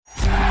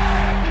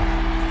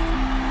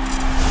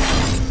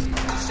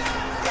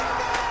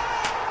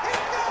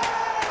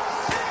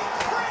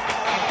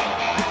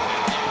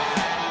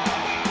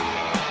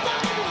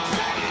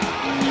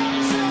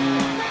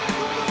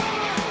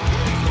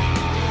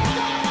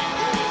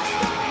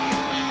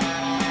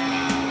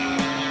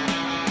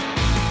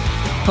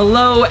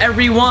Hello,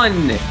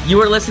 everyone.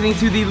 You are listening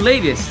to the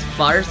latest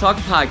Flyers Talk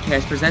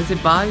podcast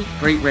presented by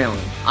Great Railing.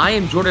 I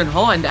am Jordan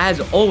Hall, and as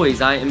always,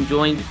 I am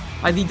joined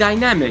by the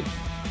dynamic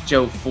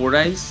Joe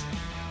Fordyce.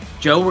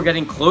 Joe, we're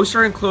getting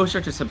closer and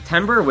closer to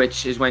September,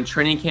 which is when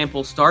training camp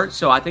will start.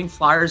 So I think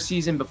Flyers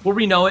season, before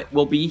we know it,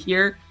 will be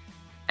here.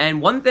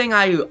 And one thing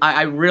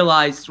I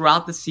realized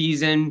throughout the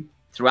season,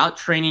 throughout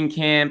training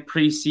camp,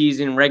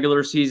 preseason,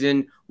 regular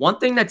season, one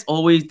thing that's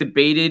always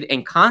debated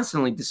and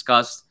constantly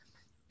discussed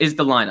is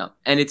the lineup.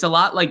 And it's a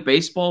lot like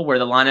baseball, where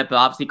the lineup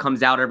obviously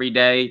comes out every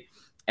day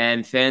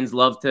and fans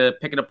love to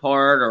pick it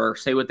apart or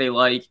say what they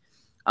like.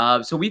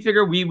 So we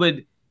figured we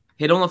would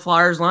hit on the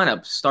Flyers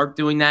lineup, start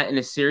doing that in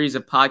a series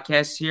of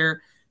podcasts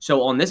here.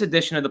 So on this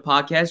edition of the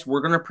podcast,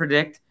 we're going to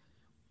predict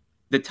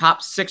the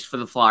top 6 for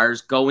the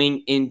Flyers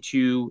going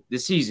into the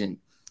season.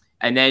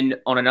 And then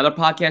on another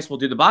podcast, we'll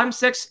do the bottom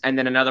 6. And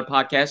then another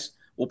podcast,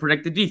 we'll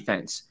predict the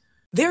defense.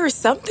 There are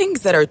some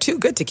things that are too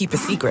good to keep a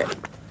secret.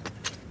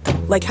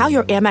 Like how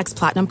your Amex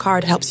Platinum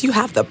card helps you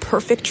have the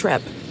perfect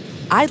trip.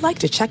 I'd like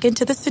to check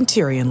into the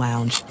Centurion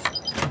Lounge.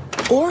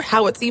 Or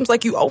how it seems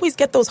like you always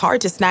get those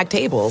hard-to-snag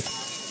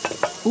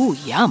tables. Ooh,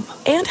 yum.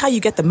 And how you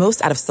get the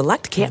most out of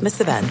select can't-miss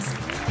events.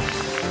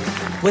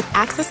 With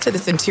access to the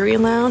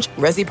Centurion Lounge,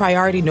 Resi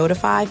Priority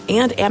Notified,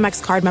 and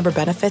Amex card member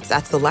benefits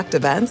at select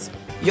events,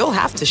 you'll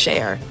have to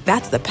share.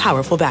 That's the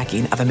powerful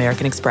backing of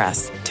American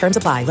Express. Terms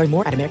apply. Learn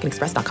more at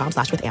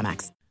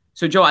americanexpress.com/withAmex.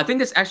 So, Joe, I think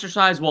this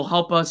exercise will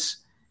help us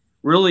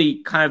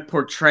really kind of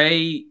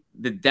portray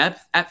the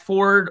depth at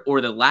forward,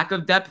 or the lack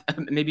of depth,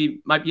 maybe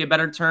might be a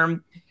better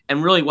term,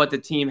 and really what the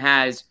team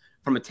has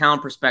from a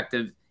talent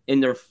perspective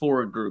in their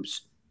forward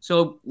groups.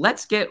 So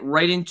let's get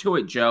right into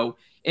it, Joe.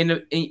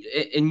 In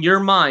your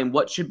mind,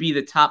 what should be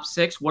the top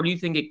 6? What do you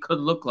think it could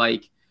look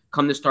like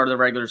come the start of the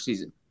regular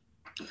season?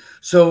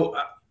 So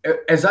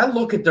as I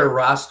look at their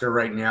roster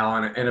right now,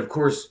 and of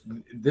course,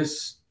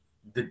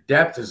 the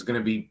depth is going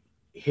to be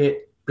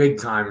hit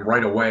big time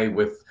right away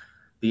with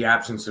the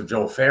absence of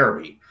Joel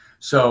Farabee.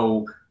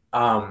 So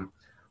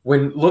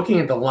when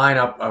looking at the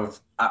lineup of,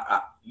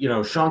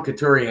 Sean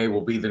Couturier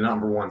will be the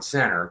number 1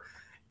 center.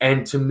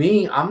 And to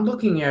me, I'm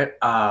looking at,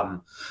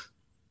 I'm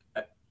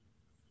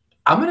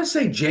going to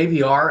say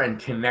JVR and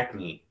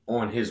Konechny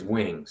on his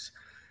wings.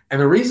 And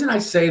the reason I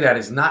say that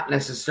is not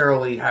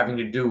necessarily having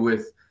to do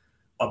with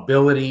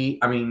ability.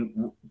 I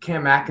mean,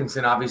 Cam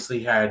Atkinson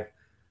obviously had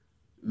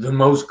the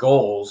most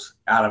goals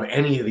out of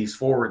any of these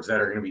forwards that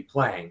are going to be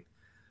playing.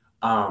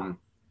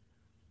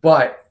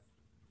 But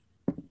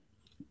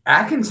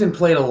Atkinson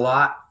played a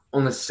lot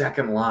on the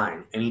second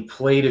line, and he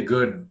played a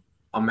good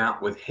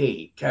amount with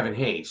Kevin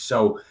Hayes.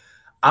 So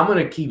I'm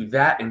going to keep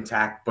that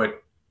intact.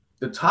 But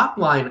the top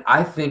line,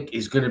 I think,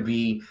 is going to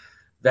be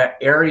that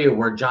area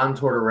where John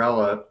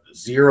Tortorella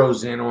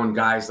zeroes in on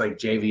guys like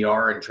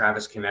JVR and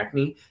Travis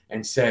Konechny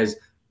and says,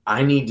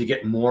 I need to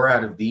get more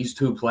out of these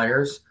 2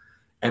 players.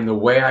 And the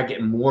way I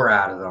get more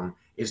out of them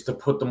is to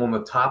put them on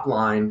the top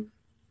line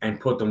and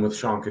put them with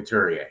Sean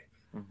Couturier.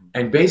 Mm-hmm.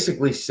 And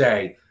basically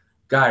say,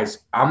 guys,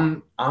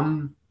 I'm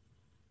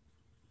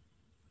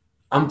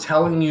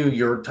telling you,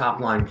 your top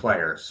line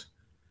players,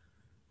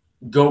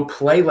 go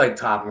play like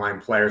top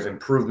line players and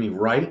prove me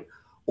right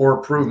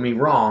or prove me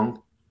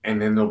wrong,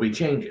 and then there'll be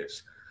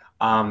changes.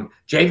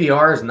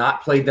 JVR has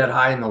not played that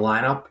high in the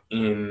lineup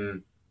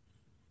in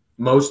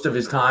most of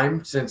his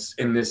time since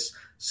in this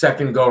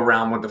second go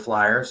around with the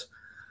Flyers.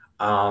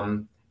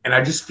 And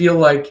I just feel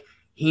like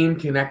he and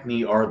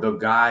Konechny are the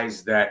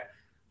guys that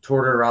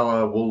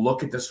Tortorella will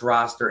look at this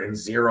roster and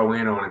zero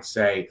in on and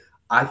say,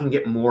 I can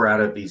get more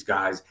out of these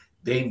guys.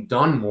 They've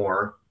done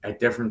more at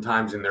different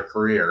times in their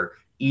career,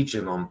 each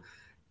of them.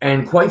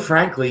 And quite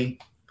frankly,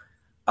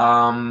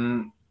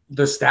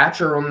 the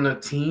stature on the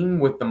team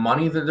with the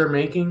money that they're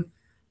making,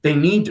 they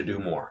need to do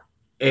more.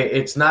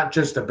 It's not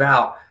just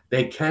about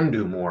they can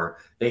do more.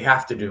 They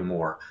have to do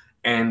more.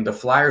 And the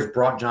Flyers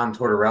brought John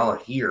Tortorella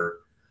here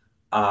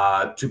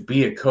to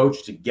be a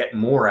coach to get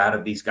more out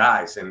of these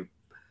guys and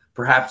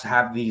perhaps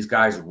have these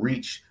guys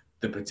reach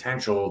the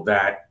potential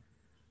that,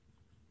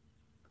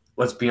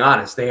 let's be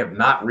honest, they have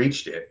not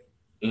reached it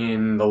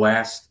in the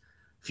last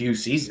few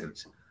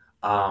seasons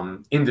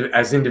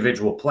as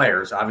individual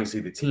players. Obviously,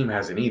 the team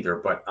hasn't either,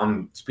 but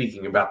I'm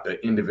speaking about the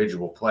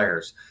individual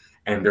players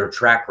and their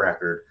track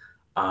record.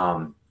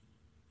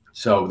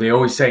 So they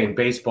always say in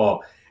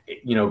baseball,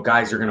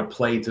 guys are going to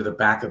play to the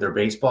back of their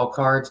baseball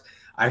cards.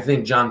 I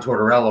think John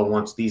Tortorella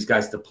wants these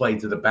guys to play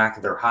to the back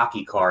of their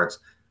hockey cards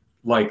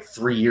like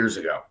 3 years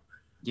ago.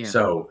 Yeah.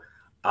 So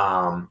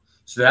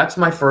that's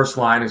my first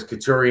line is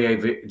Couturier,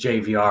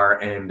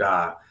 JVR,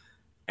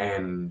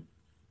 and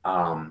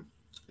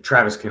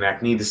Travis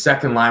Konechny. The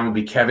second line would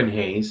be Kevin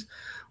Hayes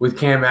with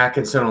Cam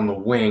Atkinson on the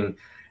wing.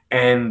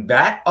 And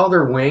that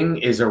other wing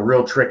is a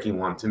real tricky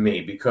one to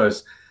me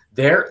because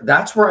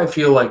that's where I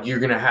feel like you're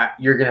gonna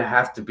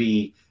have to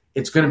be.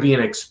 It's going to be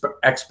an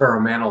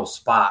experimental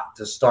spot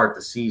to start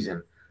the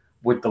season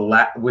with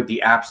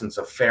the absence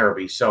of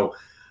Farabee. So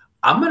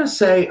I'm going to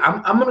say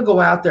I'm going to go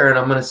out there and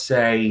I'm going to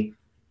say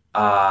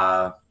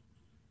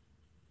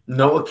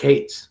Noah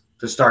Cates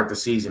to start the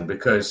season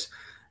because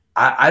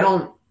I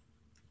don't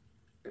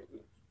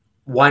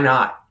 – why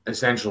not,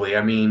 essentially?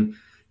 I mean,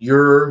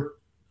 you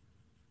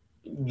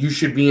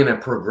should be in a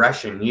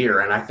progression year,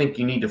 and I think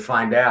you need to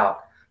find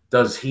out,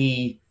 can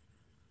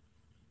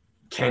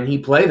he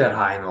play that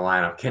high in the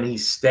lineup? Can he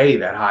stay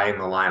that high in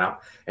the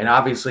lineup? And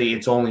obviously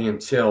it's only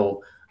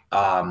until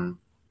Joel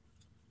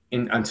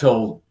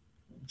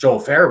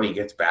Farabee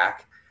gets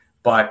back.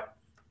 But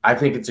I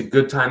think it's a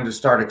good time to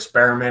start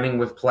experimenting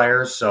with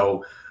players.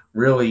 So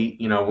really,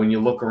 when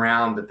you look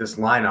around at this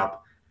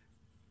lineup,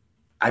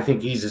 I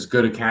think he's as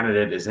good a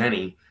candidate as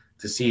any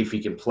to see if he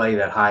can play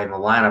that high in the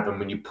lineup. And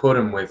when you put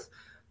him with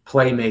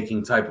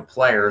playmaking type of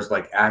players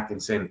like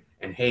Atkinson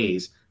and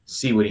Hayes,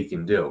 see what he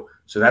can do.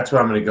 So that's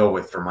what I'm going to go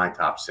with for my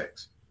top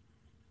 6.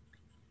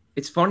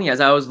 It's funny,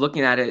 as I was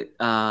looking at it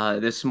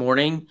this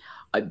morning,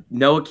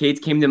 Noah Cates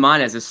came to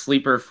mind as a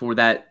sleeper for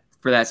that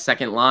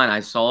second line. I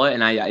saw it,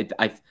 and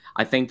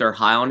I think they're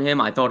high on him.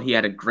 I thought he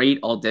had a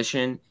great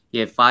audition. He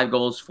had 5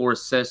 goals, 4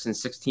 assists in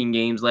 16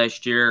 games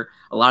last year.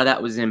 A lot of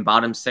that was in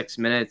bottom 6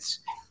 minutes.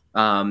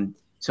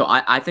 So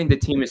I think the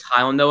team is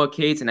high on Noah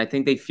Cates, and I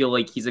think they feel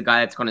like he's a guy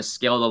that's going to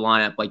scale the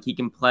lineup. Like, he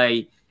can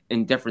play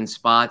in different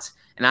spots.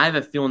 And I have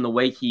a feeling the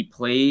way he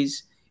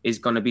plays is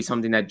going to be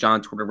something that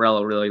John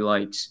Tortorella really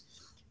likes.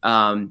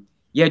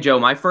 Yeah, Joe,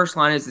 my first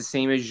line is the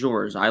same as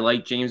yours. I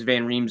like James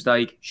Van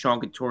Riemsdyk,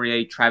 Sean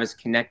Couturier, Travis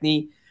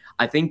Konecny.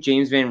 I think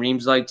James Van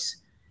Riemsdyk's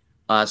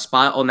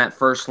spot on that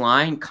first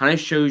line kind of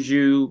shows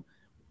you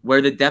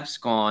where the depth's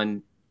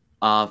gone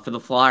for the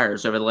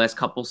Flyers over the last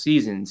couple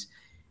seasons.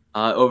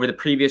 Over the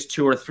previous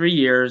 2 or 3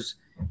 years,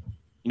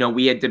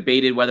 we had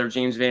debated whether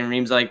James Van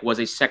Riemsdyk was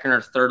a second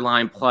or third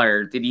line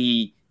player. Did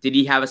he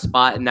have a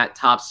spot in that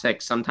top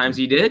 6? Sometimes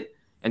he did,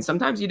 and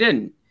sometimes he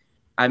didn't.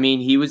 I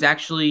mean, he was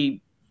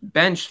actually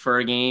benched for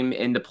a game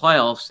in the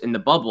playoffs in the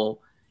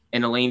bubble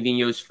in Alain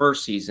Vigneault's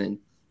first season.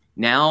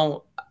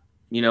 Now,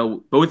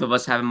 both of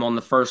us have him on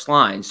the first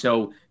line.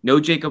 So no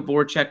Jacob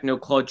Voracek, no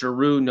Claude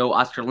Giroux, no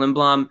Oscar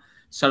Lindblom.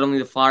 Suddenly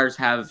the Flyers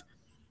have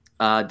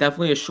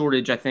definitely a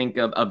shortage, I think,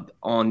 of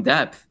on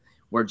depth,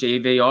 where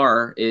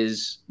JVR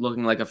is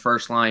looking like a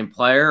first-line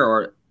player,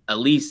 or at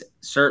least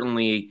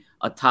certainly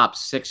a top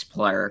 6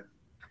 player.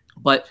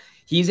 But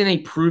he's in a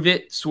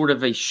prove-it sort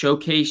of a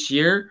showcase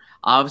year.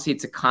 Obviously,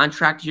 it's a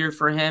contract year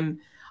for him.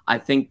 I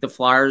think the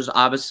Flyers,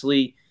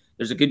 obviously,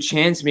 there's a good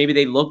chance maybe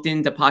they looked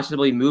into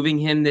possibly moving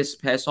him this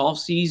past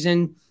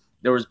offseason.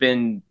 There has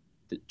been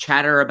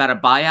chatter about a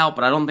buyout,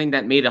 but I don't think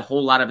that made a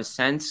whole lot of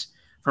sense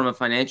from a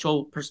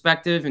financial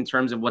perspective in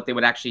terms of what they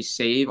would actually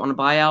save on a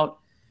buyout.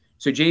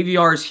 So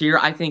JVR is here.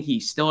 I think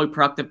he's still a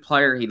productive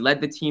player. He led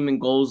the team in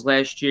goals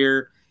last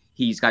year.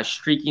 He's got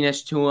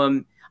streakiness to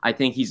him. I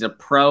think he's a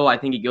pro. I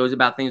think he goes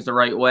about things the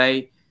right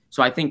way.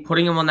 So I think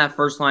putting him on that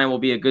first line will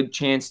be a good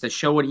chance to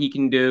show what he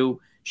can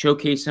do,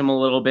 showcase him a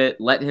little bit,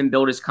 let him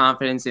build his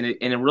confidence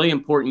in a really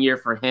important year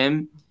for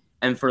him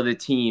and for the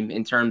team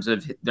in terms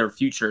of their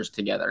futures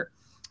together.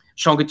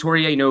 Sean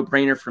Couturier,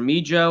 no-brainer for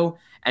me, Joe.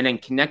 And then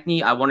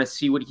Konecny, I want to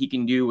see what he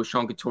can do with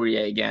Sean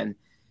Couturier again.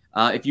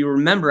 If you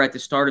remember at the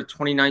start of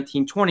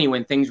 2019-20,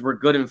 when things were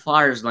good in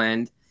Flyers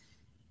land,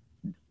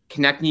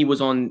 Konecny was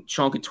on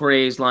Sean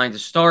Couturier's line to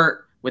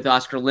start with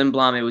Oscar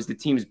Lindblom. It was the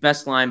team's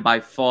best line by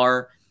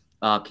far.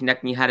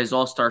 Konecny had his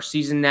all-star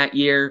season that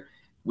year.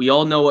 We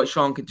all know what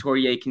Sean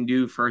Couturier can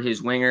do for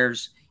his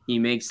wingers. He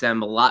makes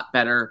them a lot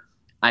better.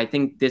 I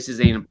think this is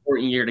an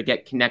important year to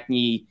get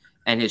Konecny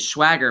and his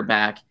swagger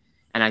back.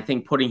 And I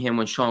think putting him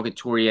with Sean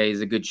Couturier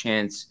is a good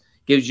chance,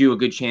 gives you a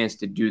good chance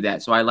to do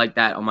that. So I like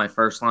that on my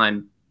first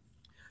line.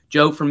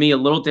 Joe, for me, a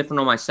little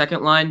different on my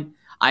second line.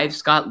 I have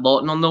Scott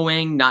Lawton on the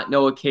wing, not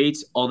Noah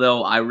Cates,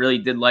 although I really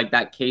did like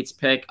that Cates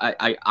pick.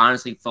 I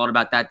honestly thought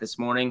about that this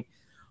morning.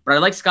 But I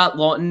like Scott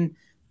Lawton,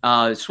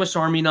 Swiss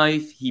Army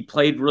knife. He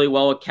played really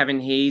well with Kevin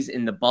Hayes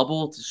in the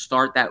bubble to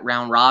start that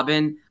round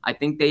robin. I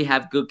think they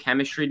have good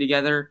chemistry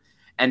together.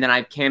 And then I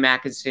have Cam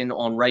Atkinson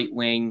on right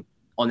wing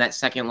on that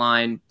second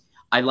line.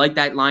 I like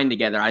that line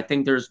together. I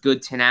think there's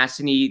good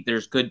tenacity.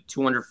 There's good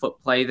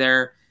 200-foot play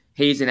there.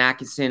 Hayes and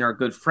Atkinson are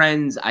good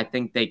friends. I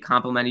think they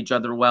complement each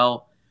other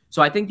well.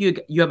 So I think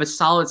you have a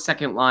solid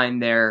second line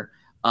there.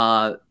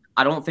 I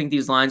don't think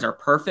these lines are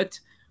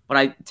perfect,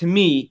 but to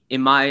me, in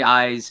my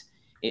eyes,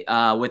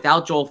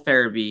 without Joel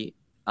Farabee,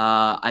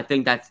 I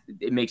think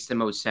it makes the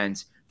most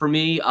sense. For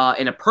me,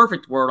 in a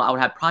perfect world, I would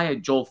have probably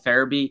Joel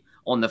Farabee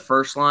on the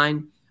first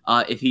line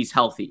if he's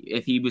healthy.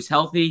 If he was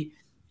healthy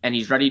and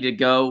he's ready to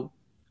go,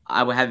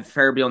 I would have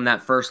Farabee on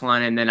that first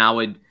line, and then I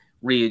would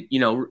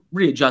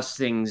readjust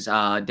things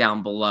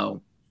down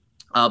below.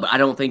 But I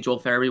don't think Joel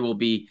Farabee will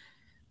be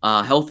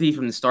healthy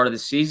from the start of the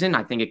season.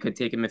 I think it could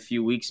take him a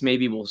few weeks.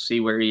 Maybe we'll see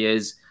where he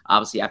is,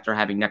 obviously after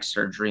having neck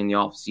surgery in the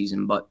off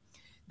season. But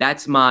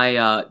that's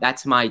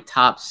my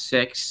top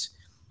 6.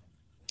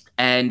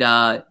 And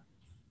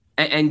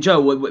Joe,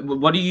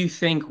 what do you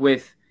think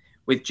with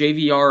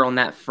JVR on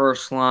that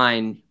first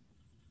line?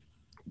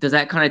 does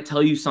that kind of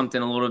tell you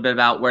something a little bit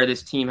about where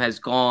this team has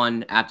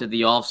gone after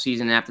the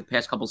offseason and after the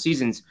past couple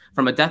seasons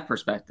from a depth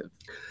perspective?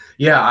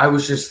 Yeah, I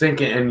was just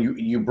thinking, and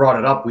you brought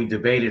it up. We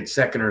debated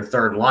second or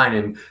third line,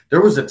 and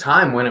there was a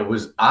time when it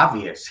was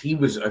obvious he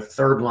was a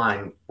third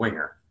line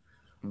winger.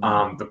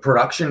 The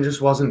production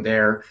just wasn't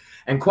there.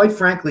 And quite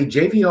frankly,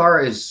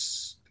 JVR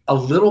is a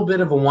little bit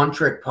of a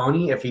one-trick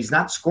pony. If he's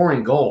not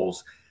scoring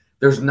goals,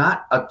 there's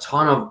not a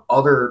ton of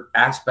other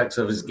aspects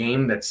of his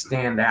game that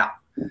stand out.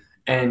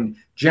 And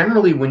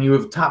generally, when you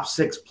have top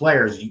six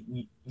players,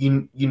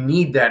 you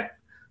need that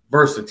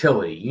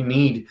versatility. You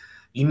need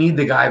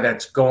the guy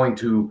that's going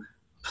to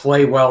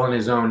play well in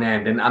his own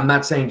end. And I'm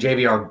not saying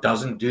JVR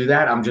doesn't do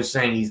that. I'm just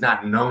saying he's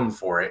not known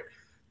for it.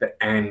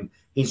 And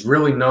he's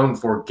really known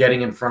for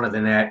getting in front of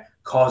the net,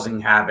 causing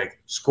havoc,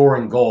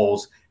 scoring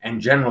goals, and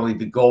generally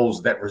the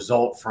goals that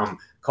result from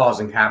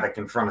causing havoc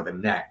in front of the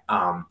net.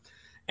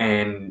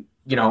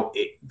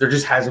 There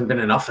just hasn't been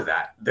enough of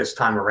that this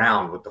time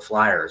around with the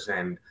Flyers.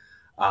 And,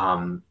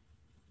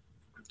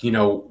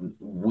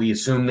 we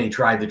assume they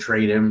tried to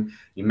trade him.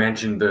 You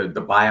mentioned the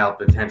buyout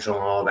potential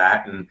and all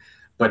that.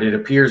 But it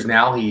appears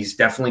now he's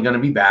definitely going to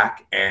be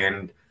back.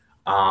 And,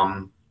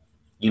 I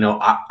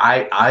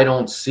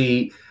don't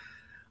see –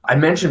 I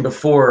mentioned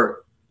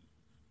before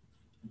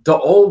the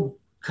old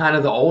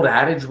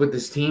adage with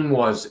this team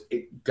was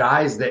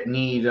guys that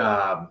need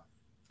I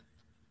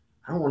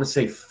don't want to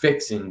say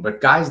fixing,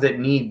 but guys that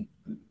need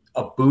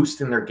a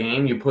boost in their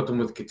game, you put them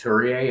with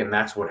Couturier, and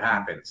that's what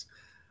happens.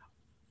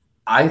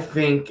 I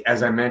think,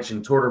 as I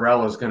mentioned,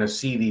 Tortorella is going to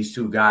see these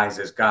two guys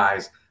as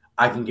guys.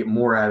 I can get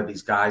more out of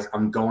these guys.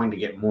 I'm going to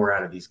get more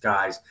out of these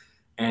guys.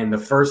 And the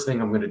first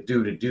thing I'm going to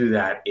do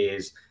that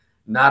is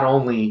not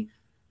only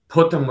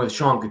put them with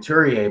Sean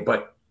Couturier,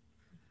 but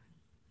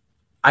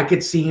I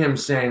could see him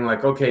saying,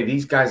 like, okay,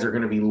 these guys are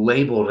going to be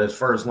labeled as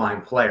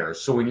first-line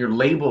players. So when you're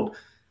labeled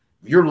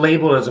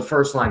as a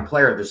first-line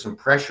player, there's some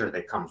pressure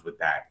that comes with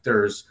that.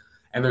 There's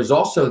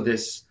also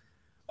this,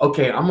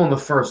 okay, I'm on the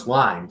first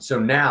line, so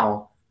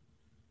now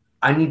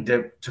I need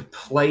to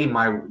play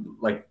my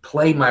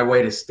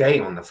way to stay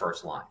on the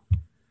first line.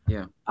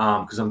 Yeah.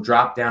 Because I'm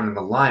dropped down in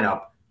the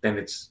lineup, then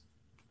it's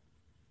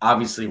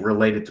obviously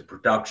related to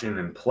production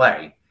and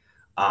play.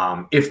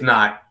 If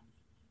not,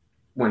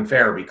 when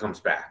Farabee comes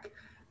back.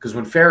 Because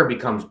when Farabee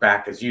comes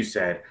back, as you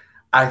said,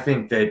 I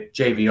think that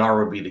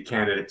JVR would be the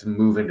candidate to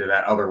move into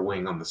that other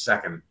wing on the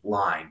second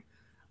line.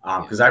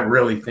 Because I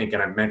really think,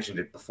 and I've mentioned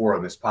it before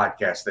on this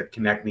podcast, that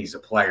Konechny's a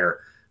player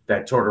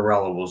that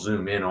Tortorella will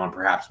zoom in on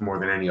perhaps more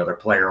than any other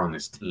player on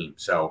this team.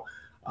 So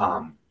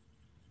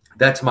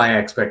that's my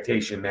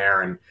expectation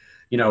there. And,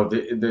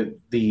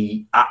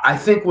 I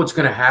think what's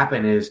going to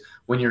happen is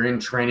when you're in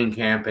training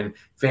camp and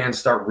fans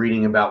start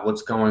reading about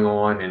what's going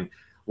on and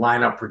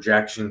lineup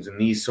projections and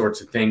these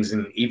sorts of things,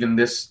 and even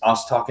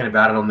us talking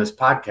about it on this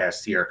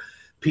podcast here,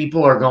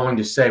 people are going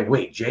to say,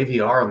 wait,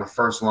 JVR on the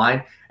first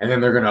line? And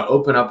then they're going to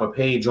open up a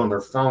page on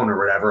their phone or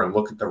whatever and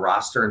look at the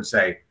roster and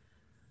say,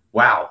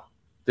 wow,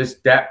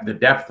 the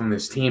depth from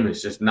this team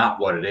is just not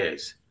what it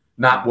is,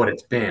 not what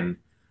it's been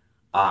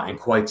in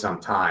quite some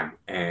time.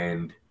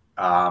 And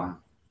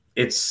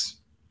it's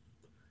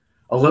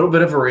a little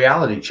bit of a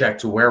reality check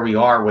to where we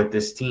are with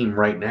this team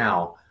right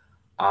now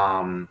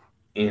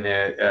in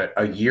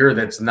a year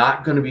that's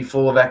not going to be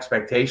full of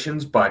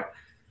expectations. But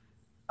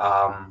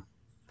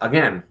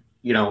again,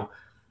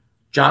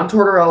 John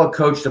Tortorella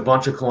coached a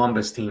bunch of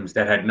Columbus teams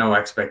that had no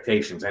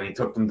expectations, and he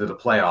took them to the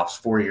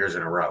playoffs 4 years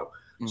in a row.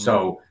 Mm-hmm.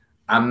 So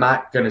I'm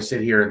not going to sit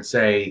here and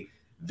say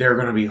they're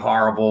going to be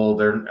horrible.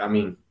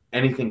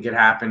 Anything could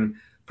happen,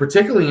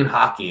 particularly in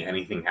hockey.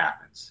 Anything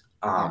happens.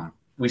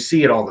 We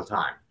see it all the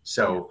time.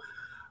 So,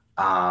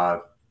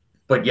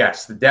 but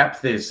yes, the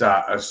depth is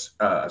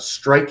a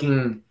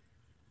striking.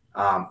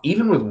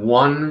 Even with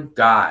one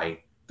guy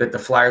that the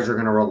Flyers are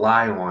going to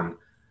rely on,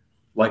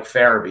 like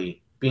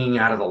Farabee, being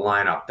out of the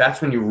lineup,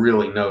 that's when you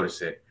really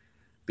notice it,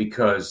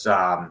 because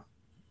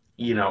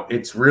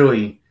it's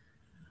really.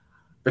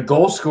 The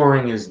goal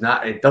scoring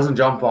it doesn't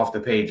jump off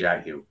the page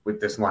at you with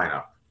this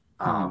lineup.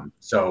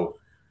 So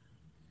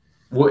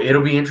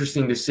it'll be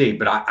interesting to see.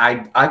 But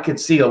I could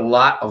see a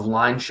lot of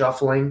line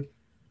shuffling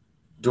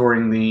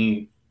during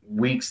the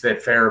weeks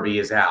that Farabee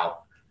is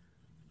out.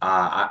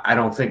 I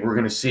don't think we're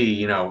going to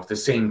see, the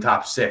same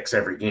top six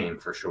every game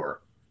for sure.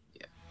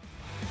 Yeah.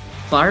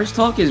 Flyers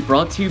Talk is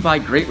brought to you by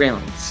Great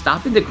Railing.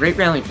 Stop into Great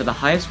Railing for the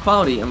highest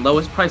quality and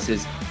lowest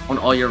prices on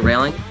all your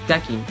railing,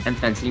 decking, and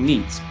fencing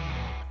needs.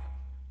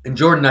 And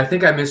Jordan, I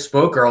think I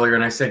misspoke earlier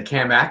and I said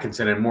Cam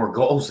Atkinson had more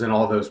goals than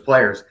all those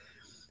players.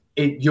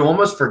 You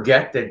almost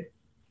forget that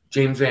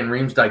James Van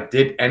Riemsdyk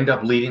did end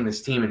up leading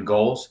this team in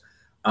goals.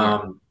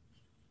 Yeah.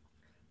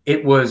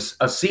 It was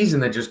a season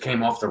that just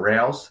came off the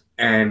rails,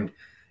 and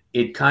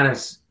it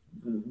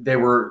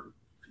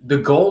the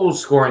goal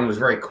scoring was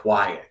very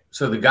quiet.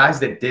 So the guys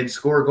that did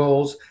score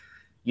goals,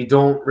 you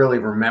don't really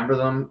remember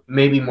them.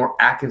 Maybe more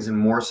Atkinson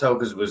more so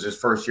because it was his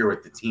first year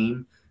with the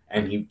team,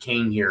 and he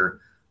came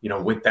here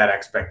with that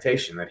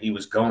expectation that he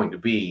was going to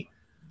be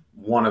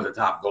one of the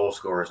top goal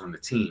scorers on the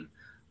team.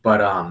 But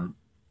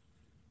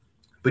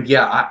But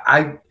yeah,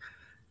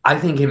 I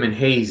think him and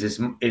Hayes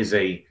is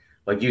a,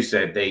 like you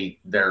said,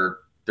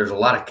 there's a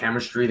lot of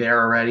chemistry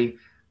there already.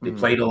 They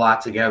played a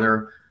lot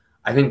together.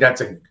 I think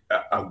that's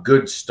a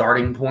good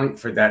starting point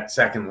for that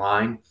second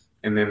line.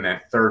 And then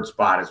that third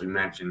spot, as we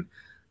mentioned,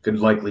 could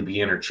likely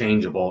be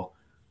interchangeable.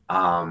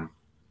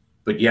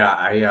 But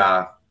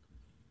yeah,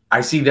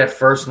 I see that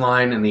first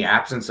line in the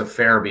absence of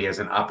Farabee as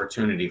an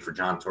opportunity for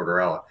John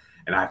Tortorella.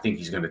 And I think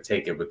he's going to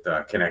take it with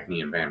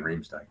Konechny and Van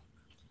Riemsdyk.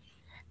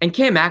 And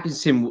Cam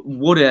Atkinson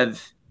would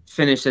have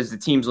finished as the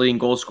team's leading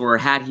goal scorer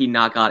had he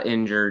not got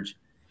injured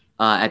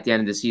at the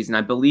end of the season.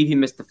 I believe he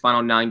missed the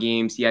final 9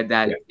 games. He had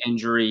that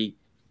injury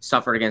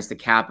suffered against the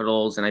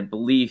Capitals, and I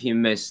believe he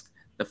missed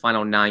the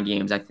final 9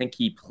 games. I think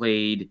he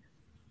played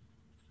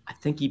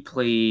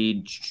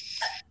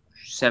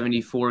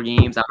 74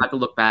 games. I'll have to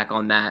look back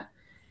on that.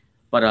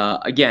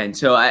 But again,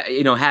 so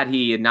had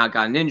he not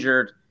gotten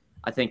injured,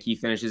 I think he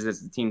finishes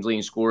as the team's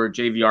leading scorer.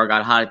 JVR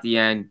got hot at the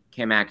end.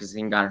 Cam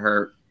Atkinson got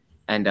hurt,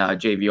 and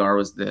JVR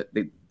was the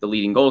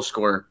leading goal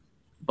scorer.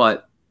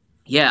 But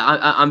yeah,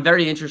 I'm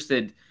very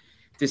interested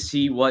to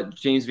see what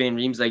James Van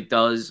Riemsdyk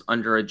does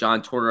under a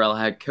John Tortorella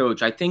head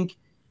coach. I think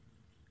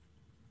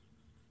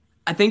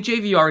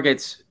JVR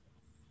gets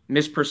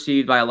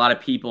misperceived by a lot of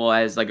people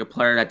as like a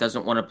player that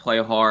doesn't want to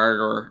play hard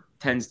or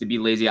tends to be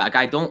lazy. Like,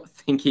 I don't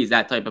think he's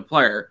that type of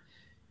player.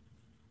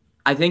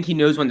 I think he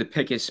knows when to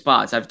pick his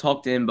spots. I've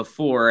talked to him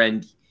before,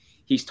 and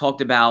he's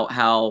talked about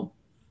how,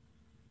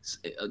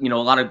 a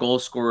lot of goal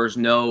scorers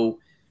know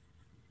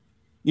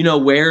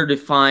where to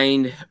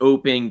find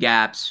open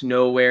gaps,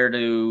 know where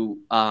to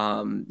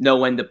know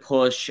when to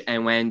push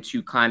and when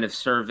to kind of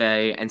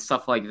survey and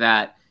stuff like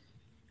that.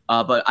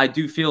 But I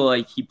do feel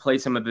like he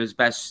played some of his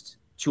best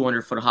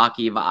 200-foot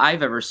hockey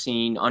I've ever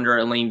seen under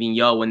Alain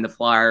Vigneault when the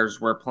Flyers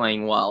were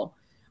playing well.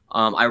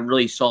 I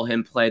really saw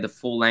him play the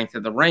full length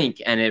of the rink,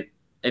 and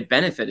it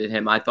benefited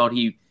him. I thought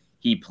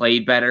he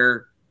played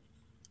better.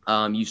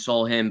 You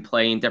saw him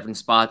play in different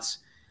spots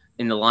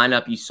in the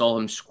lineup. You saw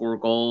him score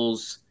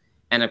goals.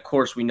 And, of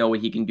course, we know what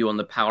he can do on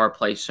the power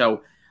play.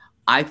 So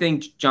I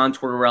think John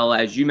Tortorella,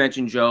 as you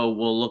mentioned, Joe,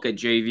 will look at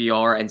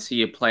JVR and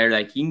see a player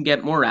that he can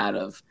get more out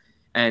of.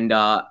 And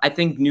I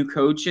think new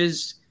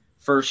coaches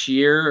first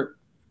year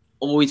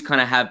always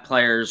kind of have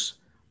players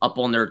up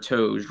on their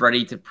toes,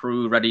 ready to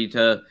prove, ready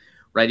to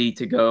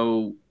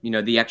go,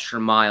 the extra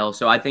mile.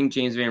 So I think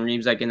James Van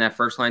Riemsdyk in that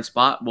first line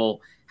spot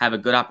will have a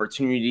good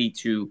opportunity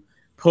to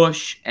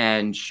push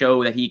and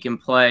show that he can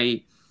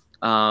play,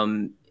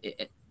 show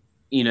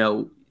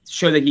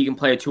that he can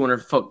play a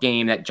 200-foot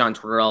game that John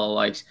Tortorella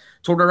likes.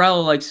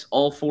 Tortorella likes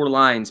all 4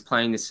 lines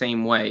playing the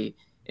same way,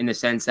 in the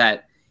sense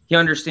that he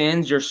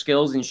understands your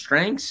skills and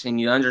strengths, and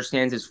he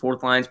understands his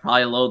fourth line is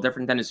probably a little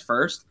different than his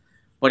first,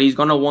 but he's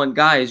going to want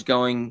guys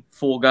going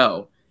full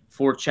go,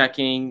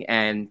 forechecking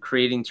and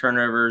creating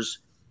turnovers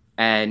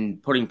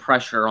and putting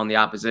pressure on the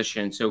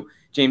opposition. So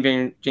James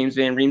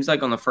Van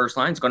Riemsdyk on the first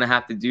line is going to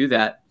have to do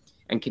that,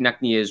 and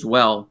Konechny as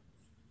well.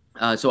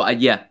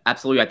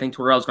 Absolutely. I think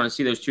Tortorella is going to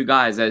see those 2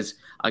 guys as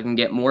I can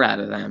get more out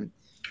of them.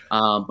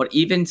 But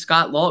even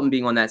Scott Laughton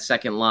being on that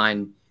second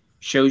line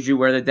shows you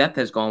where the depth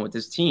has gone with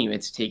this team.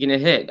 It's taken a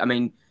hit. I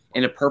mean,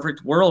 in a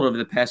perfect world over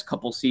the past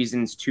couple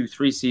seasons,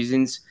 2-3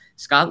 seasons,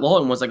 Scott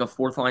Laughton was like a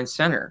fourth line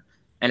center.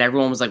 And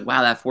everyone was like,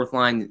 wow, that fourth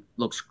line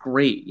looks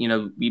great.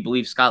 We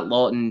believe Scott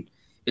Laughton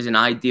is an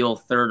ideal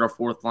third or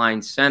fourth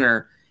line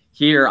center.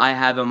 Here, I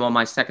have him on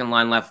my second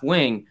line left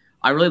wing.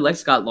 I really like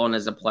Scott Laughton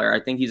as a player. I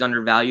think he's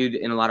undervalued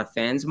in a lot of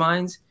fans'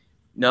 minds.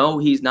 No,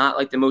 he's not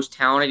like the most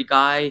talented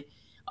guy,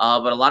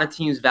 but a lot of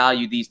teams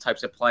value these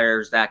types of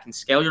players that can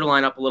scale your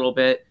lineup a little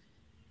bit,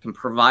 can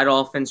provide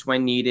offense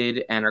when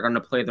needed, and are going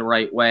to play the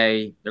right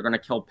way. They're going to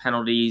kill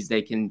penalties.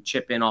 They can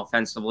chip in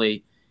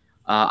offensively.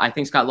 I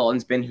think Scott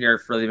Laughton's been here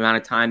for the amount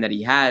of time that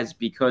he has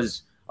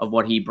because of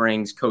what he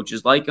brings.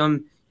 Coaches like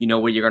him. You know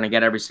what you're going to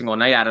get every single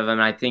night out of him.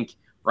 And I think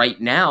right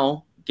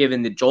now,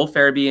 given the Joel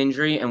Farabee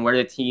injury and where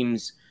the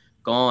team's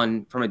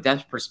gone from a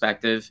depth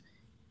perspective,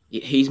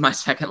 he's my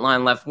second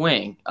line left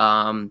wing.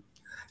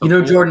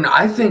 Jordan,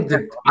 I think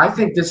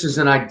this is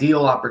an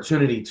ideal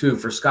opportunity too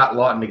for Scott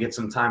Laughton to get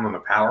some time on the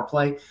power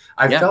play.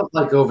 I felt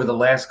like over the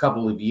last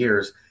couple of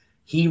years,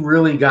 he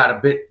really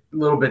got a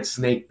little bit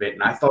snake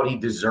bitten. I thought he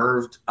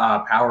deserved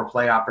power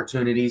play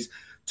opportunities.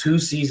 2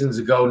 seasons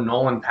ago,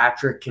 Nolan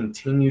Patrick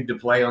continued to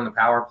play on the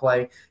power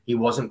play. He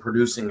wasn't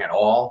producing at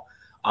all.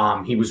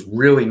 He was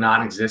really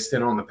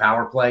non-existent on the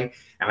power play,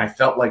 and I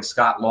felt like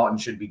Scott Laughton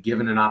should be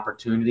given an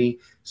opportunity.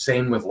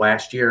 Same with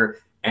last year,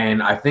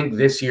 and I think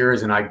this year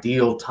is an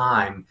ideal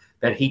time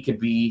that he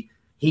could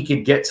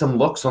get some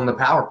looks on the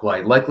power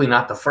play. Likely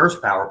not the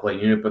first power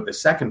play unit, but the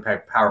second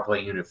power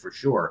play unit for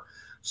sure.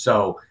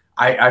 So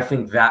I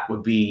think that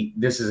would be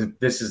this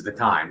is the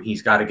time.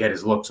 He's got to get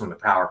his looks on the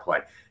power play.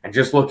 And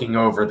just looking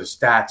over the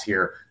stats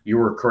here, you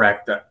were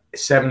correct.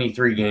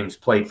 73 games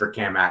played for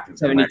Cam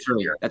Atkinson.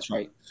 73, that's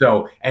right.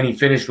 So, and he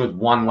finished with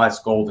 1 less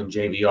goal than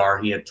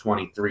JVR. He had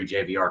 23,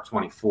 JVR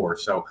 24.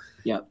 So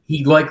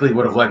he likely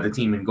would have led the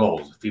team in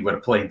goals if he would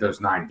have played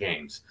those 9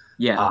 games.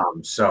 Yeah.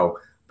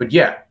 But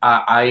yeah,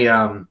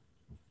 I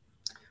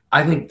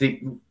think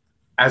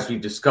as we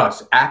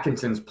discussed,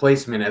 Atkinson's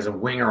placement as a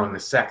winger on the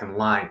second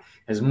line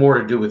has more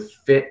to do with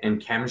fit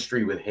and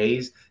chemistry with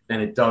Hayes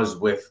than it does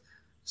with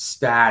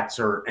stats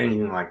or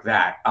anything like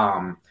that.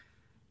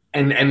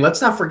 And let's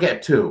not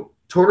forget too,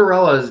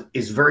 Tortorella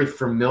is very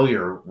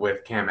familiar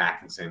with Cam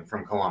Atkinson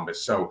from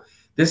Columbus. So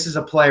this is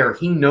a player,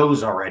 he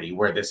knows already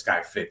where this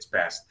guy fits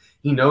best.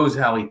 He knows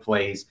how he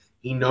plays.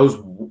 He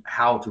knows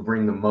how to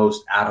bring the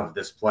most out of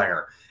this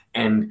player.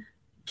 And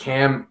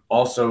Cam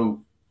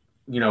also,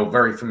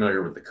 very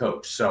familiar with the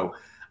coach. So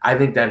I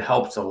think that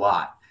helps a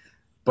lot.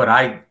 But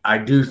I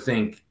do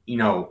think,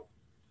 Tortorella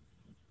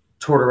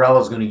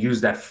is going to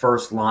use that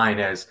first line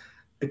as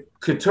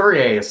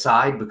Couturier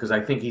aside, because I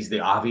think he's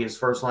the obvious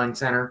first line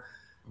center.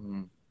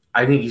 Mm-hmm.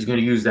 I think he's going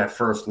to use that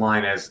first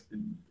line as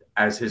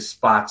his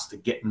spots to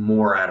get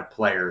more out of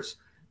players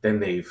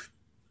than they've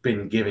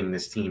been giving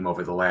this team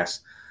over the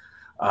last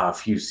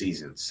few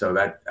seasons. So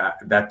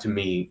that to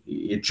me,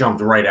 it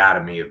jumped right out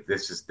of me.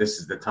 This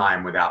is the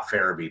time without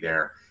Farabee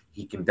there.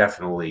 He can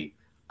definitely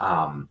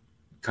kind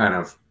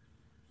of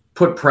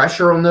put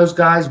pressure on those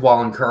guys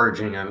while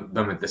encouraging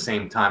them at the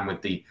same time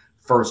with the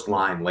first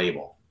line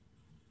label.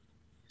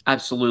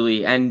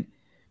 Absolutely. And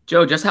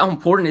Joe, just how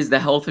important is the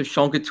health of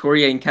Sean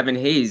Couturier and Kevin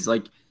Hayes?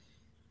 Like,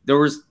 there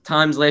was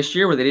times last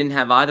year where they didn't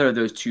have either of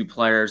those two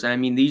players. And I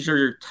mean, these are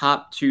your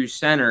top two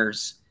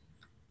centers.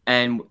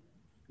 And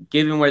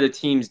given where the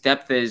team's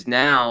depth is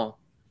now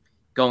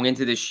going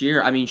into this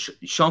year, I mean,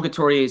 Sean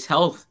Couturier's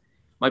health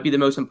might be the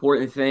most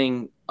important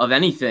thing of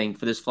anything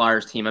for this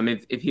Flyers team. I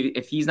mean,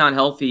 if he's not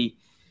healthy,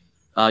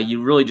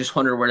 you really just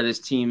wonder where this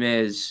team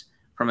is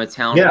from a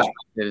talent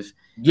perspective.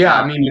 Yeah,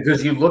 I mean,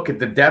 because you look at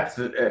the depth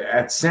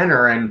at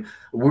center, and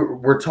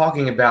we're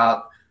talking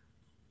about,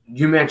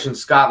 you mentioned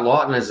Scott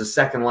Lawton as a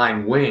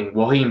second-line wing.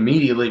 Well, he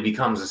immediately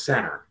becomes a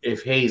center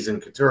if Hayes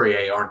and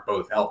Couturier aren't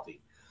both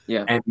healthy.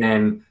 Yeah. And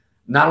then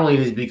not only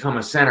does he become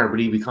a center, but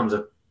he becomes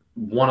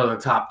one of the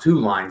top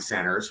two-line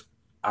centers,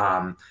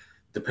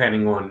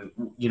 depending on,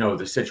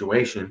 the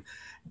situation.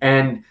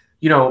 And,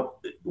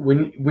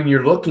 when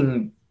you're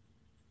looking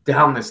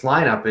down this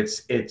lineup,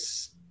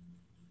 it's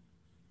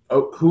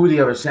who are the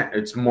other center?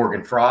 It's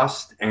Morgan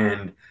Frost.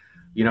 And,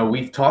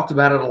 we've talked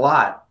about it a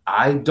lot.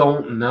 I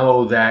don't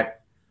know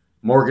that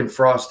Morgan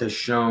Frost has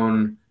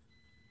shown –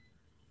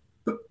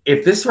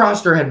 if this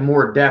roster had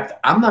more depth,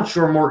 I'm not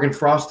sure Morgan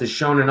Frost has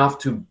shown enough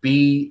to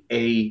be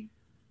a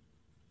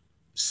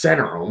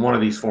center on one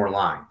of these four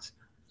lines.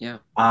 Yeah.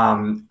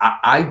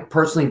 I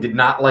personally did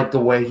not like the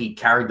way he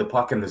carried the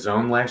puck in the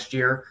zone last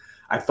year.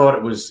 I thought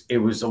it was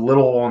a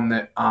little on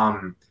the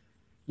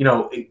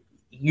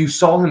you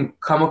saw him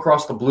come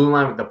across the blue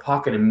line with the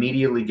puck and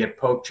immediately get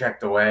poke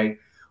checked away,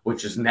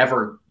 which is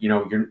never, you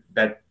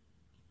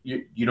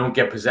don't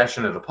get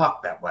possession of the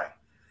puck that way.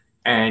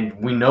 And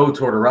we know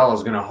Tortorella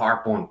is going to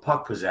harp on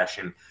puck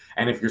possession.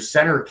 And if your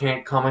center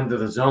can't come into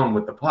the zone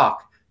with the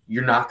puck,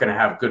 you're not going to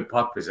have good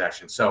puck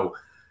possession. So,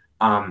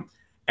 and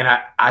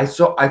I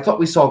thought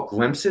we saw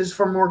glimpses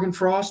from Morgan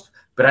Frost,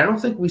 but I don't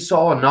think we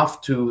saw enough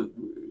to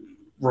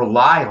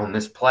rely on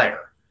this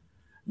player.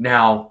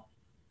 Now,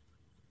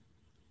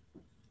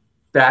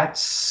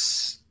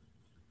 that's,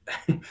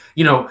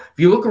 if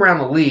you look around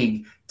the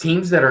league,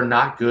 teams that are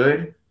not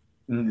good,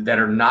 that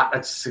are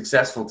not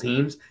successful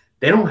teams,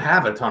 they don't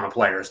have a ton of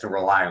players to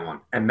rely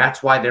on, and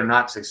that's why they're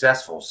not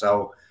successful.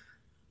 So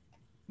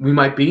we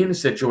might be in a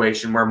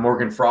situation where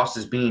Morgan Frost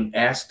is being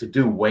asked to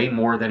do way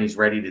more than he's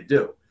ready to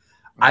do.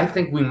 I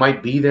think we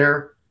might be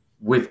there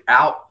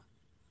without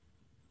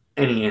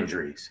any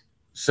injuries.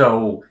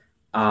 So,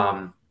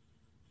 Sean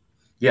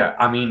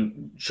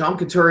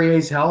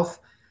Couturier's health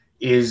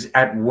is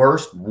at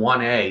worst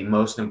 1A,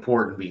 most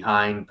important,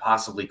 behind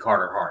possibly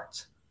Carter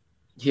Hart's.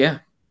 Yeah.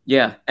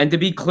 And to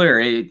be clear,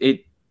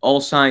 it all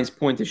signs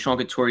point to Sean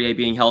Couturier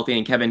being healthy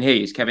and Kevin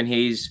Hayes. Kevin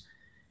Hayes,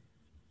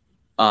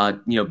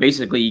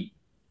 basically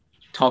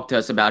talked to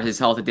us about his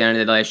health at the end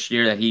of the last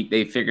year, that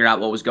they figured out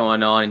what was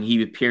going on and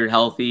he appeared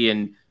healthy.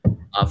 And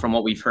from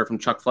what we've heard from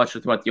Chuck Fletcher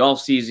throughout the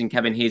offseason,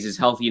 Kevin Hayes is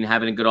healthy and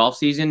having a good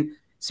offseason.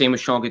 Same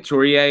with Sean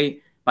Couturier.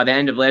 By the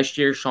end of last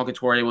year, Sean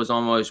Couturier was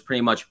almost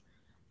pretty much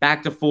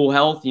back to full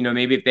health.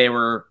 Maybe if they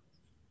were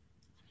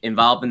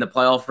involved in the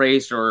playoff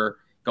race or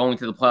going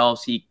to the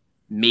playoffs, he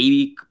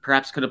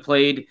perhaps could have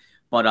played.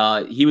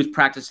 But he was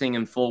practicing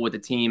in full with the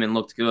team and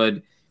looked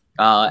good.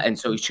 And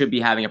so he should be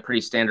having a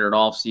pretty standard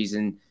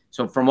offseason.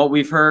 So from what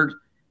we've heard,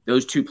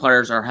 those two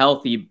players are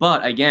healthy.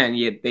 But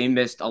again, they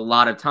missed a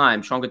lot of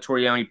time. Sean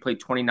Couturier only played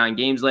 29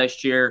 games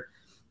last year.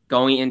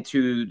 Going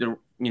into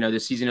the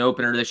season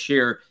opener this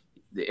year,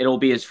 it'll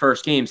be his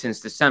first game since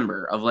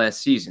December of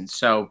last season.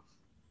 So,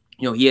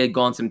 he had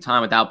gone some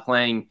time without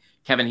playing.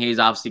 Kevin Hayes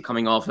obviously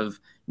coming off of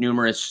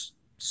numerous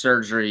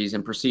surgeries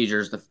and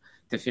procedures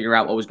to figure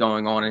out what was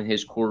going on in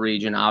his core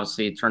region.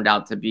 Obviously, it turned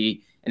out to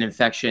be an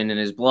infection in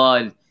his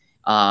blood,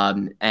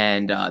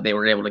 and they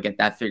were able to get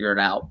that figured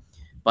out.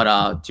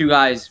 But two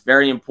guys,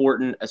 very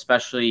important,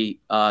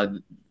 especially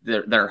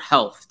their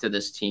health to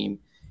this team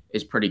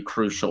is pretty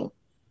crucial.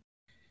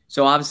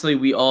 So obviously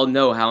we all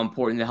know how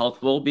important the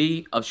health will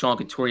be of Sean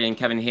Couturier and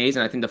Kevin Hayes,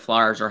 and I think the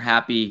Flyers are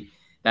happy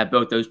that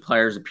both those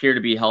players appear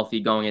to be healthy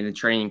going into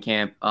training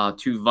camp.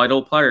 Two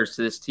vital players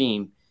to this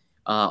team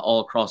all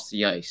across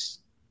the ice.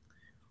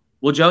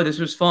 Well, Joe, this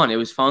was fun. It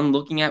was fun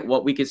looking at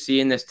what we could see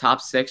in this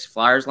top 6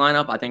 Flyers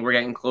lineup. I think we're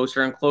getting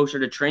closer and closer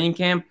to training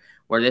camp,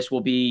 where this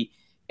will be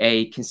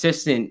a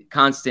consistent,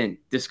 constant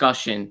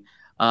discussion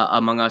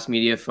among us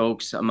media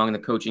folks, among the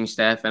coaching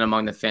staff, and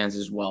among the fans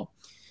as well.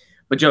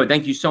 But, Joe,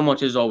 thank you so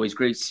much as always.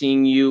 Great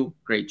seeing you.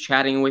 Great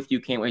chatting with you.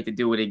 Can't wait to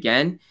do it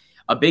again.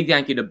 A big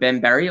thank you to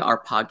Ben Berry,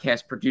 our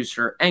podcast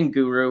producer and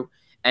guru.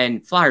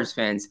 And Flyers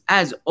fans,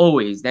 as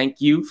always, thank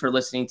you for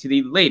listening to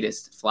the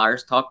latest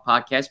Flyers Talk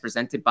podcast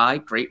presented by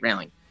Great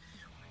Railing.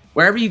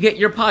 Wherever you get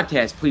your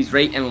podcast, please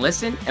rate and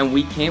listen, and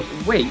we can't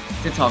wait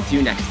to talk to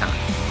you next time.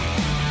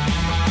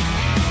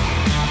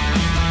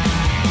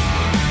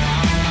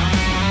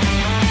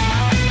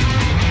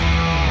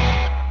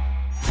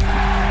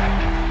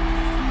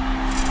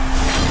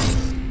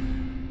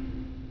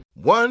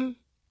 One,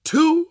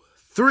 2,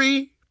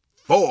 3,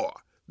 4.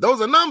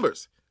 Those are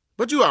numbers,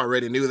 but you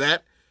already knew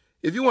that.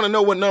 If you want to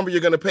know what number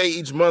you're going to pay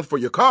each month for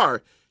your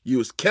car,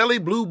 use Kelley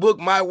Blue Book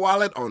My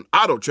Wallet on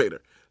AutoTrader.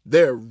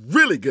 They're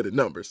really good at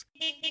numbers.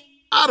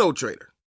 AutoTrader.